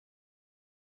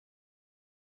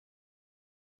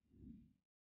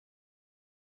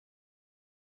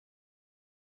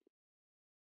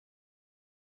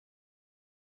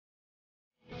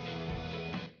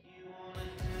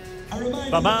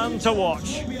The man to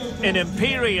watch, in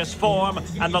imperious form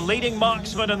and the leading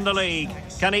marksman in the league.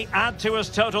 Can he add to his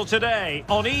total today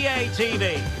on EA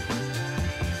TV?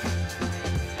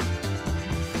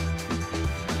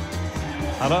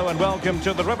 Hello and welcome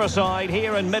to the Riverside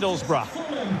here in Middlesbrough.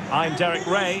 I'm Derek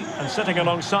Ray, and sitting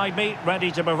alongside me, ready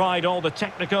to provide all the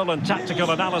technical and tactical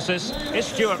analysis, is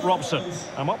Stuart Robson.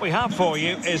 And what we have for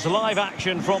you is live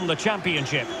action from the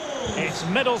Championship. It's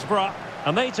Middlesbrough,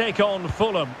 and they take on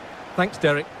Fulham. Thanks,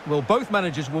 Derek. Well, both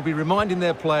managers will be reminding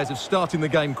their players of starting the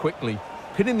game quickly,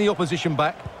 pinning the opposition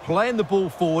back, playing the ball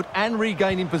forward and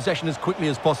regaining possession as quickly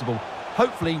as possible.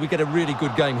 Hopefully, we get a really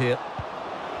good game here.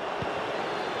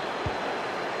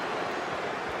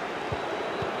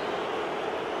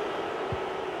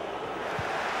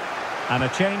 And a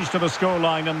change to the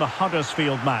scoreline in the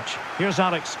Huddersfield match. Here's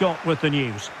Alex Scott with the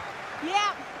news.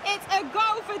 Yeah, it's a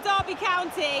goal for Derby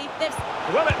County.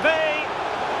 Will it be?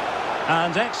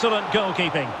 And excellent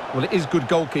goalkeeping. Well, it is good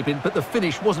goalkeeping, but the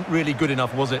finish wasn't really good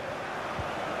enough, was it?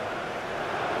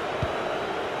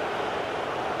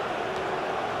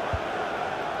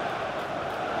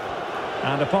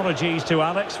 And apologies to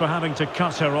Alex for having to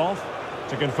cut her off.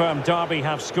 To confirm, Derby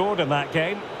have scored in that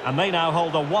game, and they now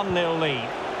hold a 1-0 lead.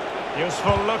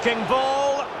 Useful looking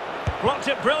ball. Blocked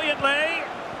it brilliantly.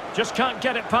 Just can't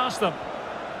get it past them.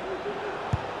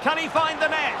 Can he find the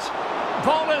net?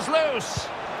 Ball is loose.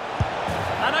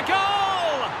 And a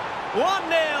goal!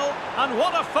 1-0. And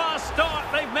what a fast start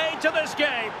they've made to this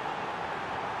game.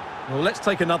 Well, let's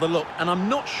take another look. And I'm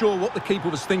not sure what the keeper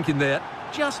was thinking there.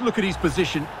 Just look at his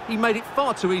position. He made it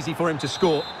far too easy for him to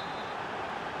score.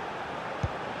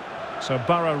 So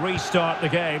Borough restart the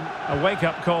game. A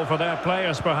wake-up call for their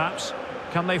players, perhaps.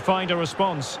 Can they find a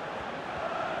response?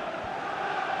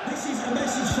 This is a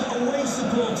message for away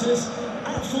supporters.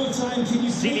 At full time, can you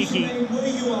see where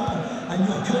you are? And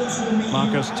your coach will meet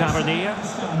Marcus you Tavernier.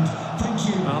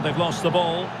 Thank you. Well, they've lost the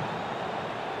ball.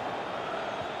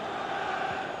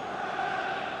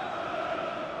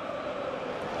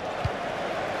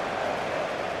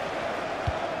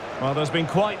 Well, there's been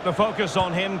quite the focus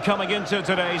on him coming into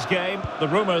today's game. The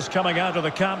rumours coming out of the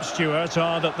camp, Stuart,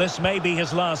 are that this may be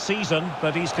his last season,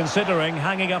 but he's considering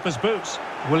hanging up his boots.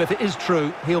 Well, if it is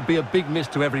true, he'll be a big miss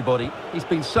to everybody. He's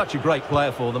been such a great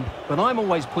player for them. But I'm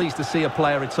always pleased to see a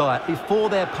player retire before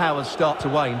their powers start to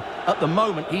wane. At the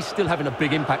moment, he's still having a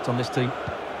big impact on this team.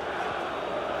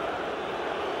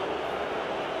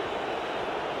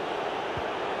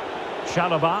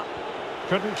 Chalobah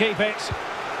couldn't keep it.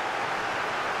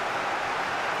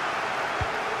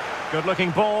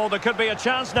 Good-looking ball. There could be a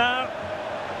chance now.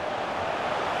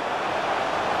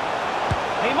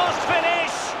 He must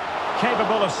finish.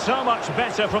 Capable of so much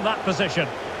better from that position.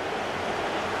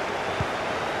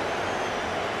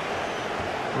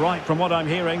 Right, from what I'm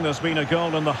hearing, there's been a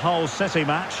goal in the Hull City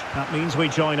match. That means we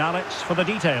join Alex for the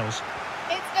details.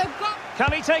 It's a goal.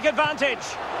 Can he take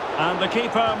advantage? And the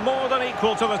keeper more than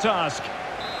equal to the task.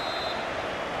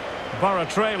 Borough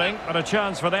trailing, but a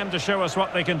chance for them to show us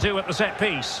what they can do at the set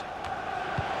piece.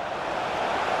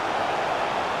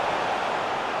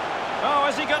 Oh,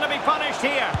 is he going to be punished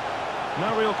here?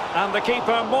 No real... And the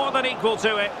keeper more than equal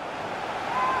to it.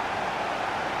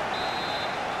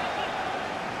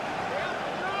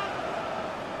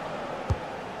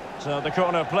 So the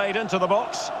corner played into the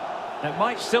box. It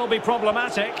might still be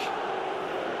problematic.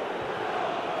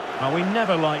 Well, we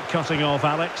never like cutting off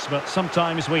Alex, but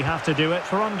sometimes we have to do it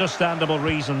for understandable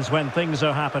reasons when things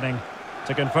are happening.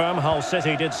 To confirm, Hull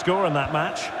City did score in that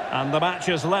match, and the match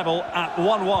is level at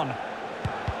 1-1.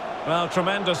 Well,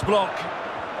 tremendous block.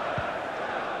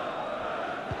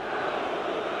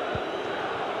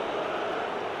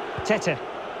 Tete.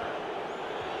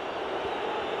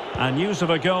 And news of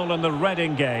a goal in the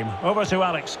Reading game. Over to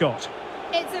Alex Scott.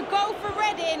 It's a goal for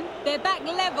Reading. They're back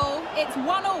level. It's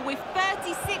 1-1 with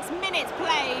 36 minutes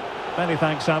played. Many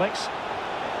thanks, Alex.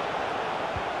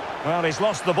 Well, he's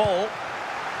lost the ball.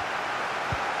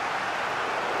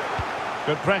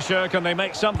 Good pressure. Can they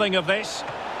make something of this?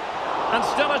 And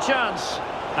still a chance.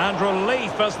 And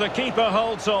relief as the keeper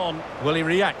holds on. Well, he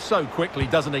reacts so quickly,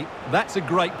 doesn't he? That's a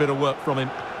great bit of work from him.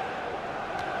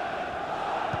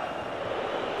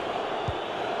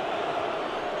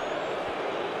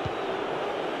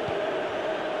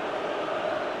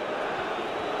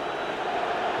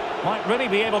 Might really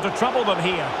be able to trouble them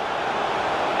here.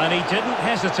 And he didn't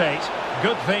hesitate.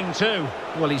 Good thing too.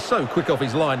 Well, he's so quick off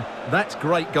his line. That's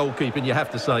great goalkeeping, you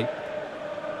have to say.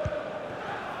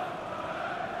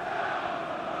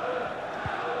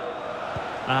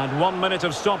 And 1 minute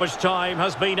of stoppage time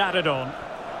has been added on.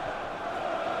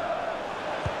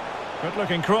 Good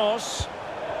looking cross.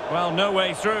 Well, no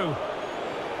way through.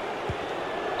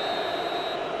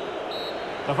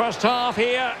 The first half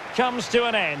here comes to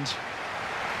an end.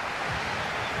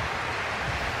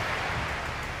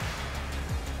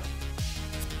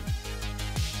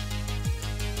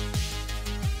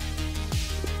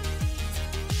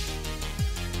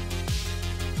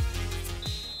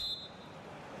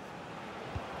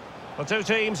 The two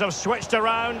teams have switched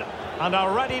around and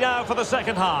are ready now for the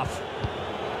second half.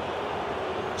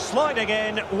 Sliding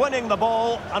in, winning the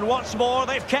ball, and what's more,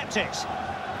 they've kept it.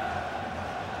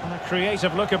 And a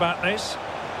creative look about this.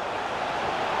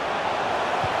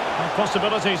 And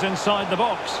possibilities inside the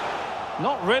box.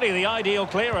 Not really the ideal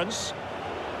clearance.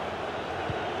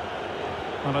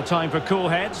 And a time for cool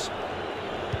heads.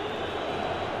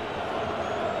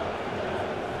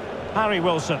 Harry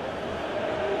Wilson.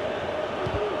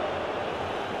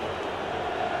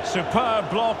 Superb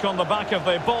block on the back of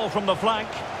the ball from the flank.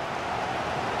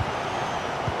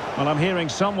 Well, I'm hearing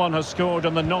someone has scored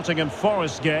in the Nottingham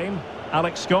Forest game.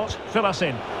 Alex Scott, fill us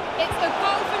in. It's the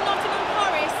goal for Nottingham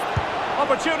Forest.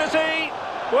 Opportunity!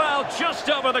 Well, just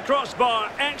over the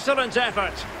crossbar. Excellent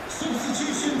effort.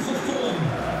 Substitution for Fulham.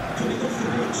 Coming off the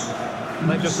bench.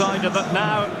 They've decided that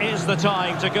now is the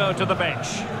time to go to the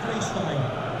bench. Replaced by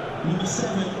number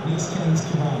 7,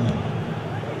 Reece Cabana.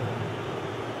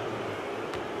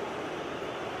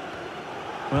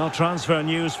 Well, transfer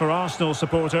news for Arsenal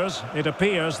supporters. It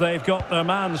appears they've got their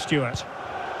man, Stuart.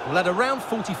 Well, at around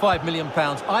 £45 million,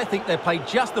 I think they paid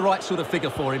just the right sort of figure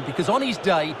for him, because on his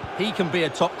day, he can be a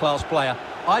top-class player.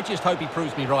 I just hope he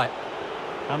proves me right.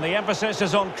 And the emphasis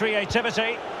is on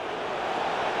creativity.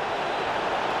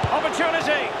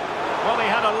 Opportunity! Well, he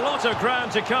had a lot of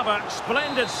ground to cover.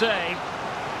 Splendid save.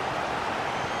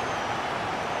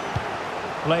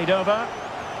 Played over.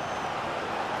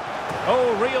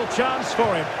 Oh, real chance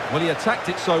for him. Well, he attacked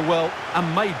it so well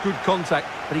and made good contact,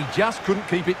 but he just couldn't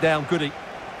keep it down, could he?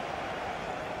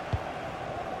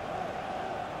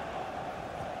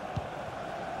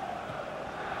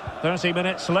 "30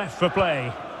 minutes left for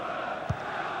play.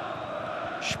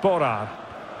 Sporar.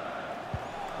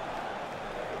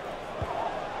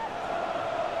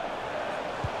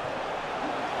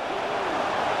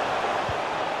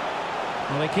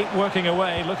 Well, they keep working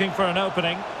away, looking for an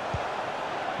opening.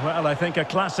 Well, I think a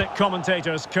classic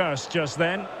commentator's curse just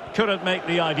then. Couldn't make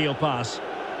the ideal pass.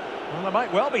 Well, there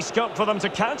might well be scope for them to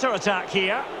counter-attack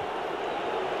here.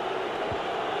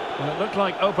 Well, it looked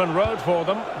like open road for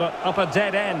them, but up a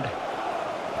dead end.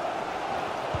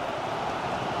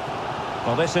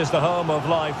 Well, this is the home of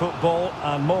live football,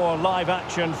 and more live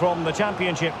action from the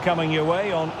Championship coming your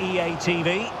way on EA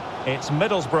TV. It's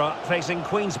Middlesbrough facing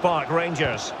Queen's Park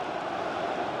Rangers.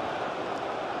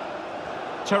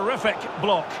 Terrific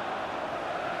block.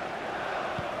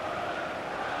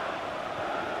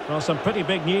 Well, some pretty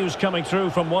big news coming through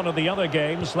from one of the other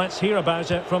games. Let's hear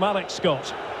about it from Alex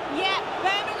Scott. Yeah,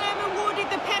 Birmingham awarded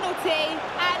the penalty,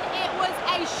 and it was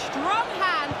a strong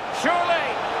hand.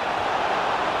 Surely!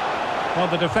 Well,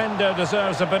 the defender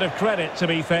deserves a bit of credit, to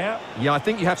be fair. Yeah, I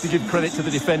think you have to give credit to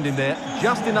the defending there.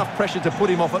 Just enough pressure to put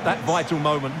him off at that vital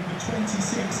moment.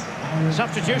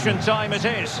 Substitution time it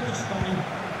is.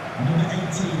 Number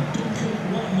 18,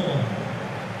 one more.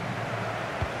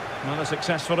 Not a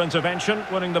successful intervention,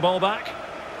 winning the ball back.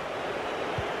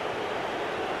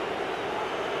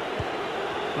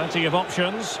 Plenty of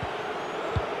options,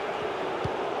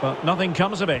 but nothing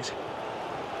comes of it.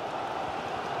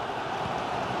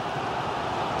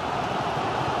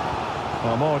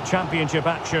 Well, more Championship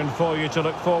action for you to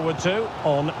look forward to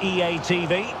on EA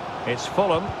TV. It's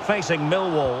Fulham facing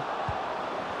Millwall.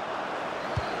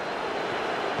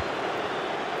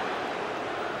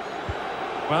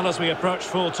 Well, as we approach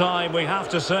full-time, we have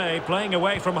to say, playing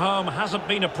away from home hasn't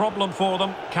been a problem for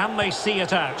them. Can they see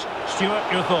it out? Stuart,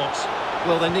 your thoughts?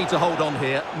 Well, they need to hold on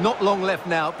here. Not long left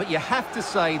now, but you have to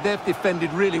say they've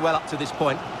defended really well up to this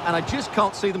point, and I just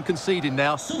can't see them conceding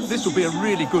now. This will be a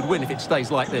really good win if it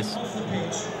stays like this.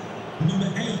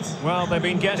 Well, they've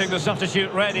been getting the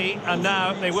substitute ready, and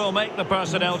now they will make the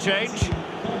personnel change.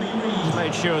 Just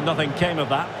made sure nothing came of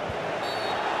that.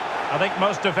 I think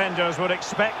most defenders would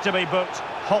expect to be booked,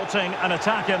 halting an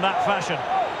attack in that fashion.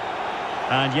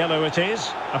 And yellow it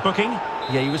is, a booking.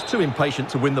 Yeah, he was too impatient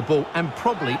to win the ball and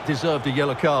probably deserved a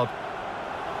yellow card.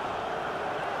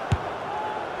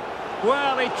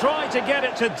 Well, he tried to get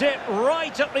it to dip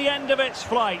right at the end of its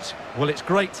flight. Well, it's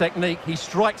great technique. He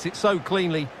strikes it so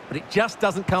cleanly, but it just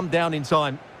doesn't come down in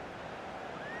time.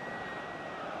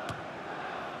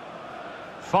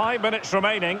 5 minutes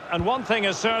remaining, and one thing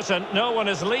is certain, no one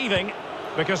is leaving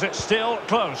because it's still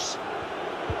close.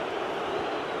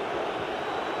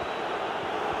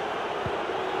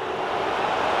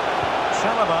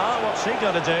 Chalobah, what's he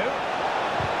going to do?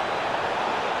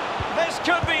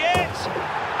 could be it.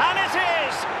 And it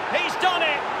is. He's done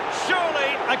it. Surely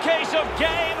a case of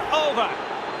game over.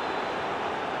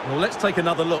 Well, let's take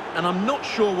another look, and I'm not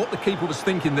sure what the keeper was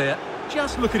thinking there.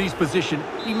 Just look at his position.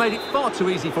 He made it far too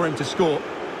easy for him to score.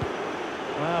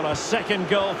 Well, a second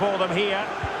goal for them here.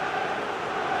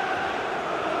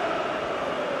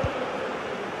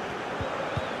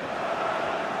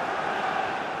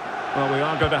 Well, we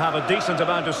are going to have a decent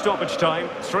amount of stoppage time.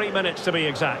 3 minutes to be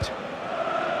exact.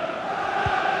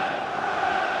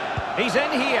 He's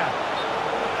in here.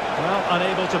 Well,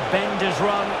 unable to bend his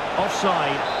run.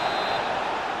 Offside.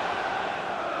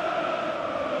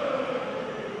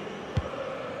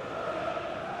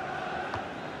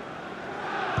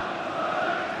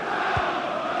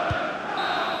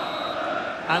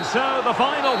 And so the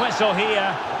final whistle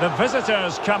here. The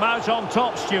visitors come out on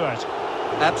top, Stuart.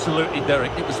 Absolutely,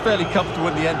 Derek. It was fairly comfortable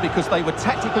in the end because they were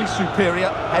tactically superior,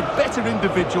 had better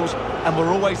individuals, and were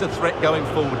always a threat going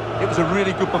forward. It was a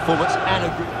really good performance and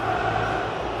a good...